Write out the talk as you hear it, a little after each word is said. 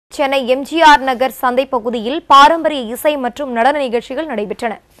சென்னை எம்ஜிஆர் நகர் சந்தை பகுதியில் பாரம்பரிய இசை மற்றும் நடன நிகழ்ச்சிகள்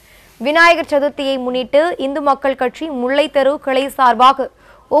நடைபெற்றன. விநாயகர் சதுர்த்தியை முன்னிட்டு இந்து மக்கள் கட்சி முல்லைத்தெரு கிளை சார்பாக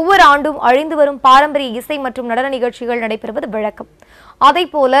ஒவ்வொரு ஆண்டும் அழிந்து வரும் பாரம்பரிய இசை மற்றும் நடன நிகழ்ச்சிகள் நடைபெறுவது வழக்கம்.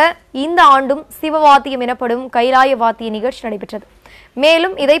 அதேபோல இந்த ஆண்டும் சிவ வாத்தியம் எனப்படும் கைலாய வாத்திய நிகழ்ச்சி நடைபெற்றது.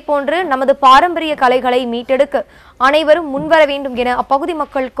 மேலும் இதைப்போன்று நமது பாரம்பரிய கலைகளை மீட்டெடுக்க அனைவரும் முன்வர வேண்டும் என அப்பகுதி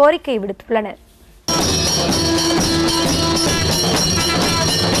மக்கள் கோரிக்கை விடுத்துள்ளனர்.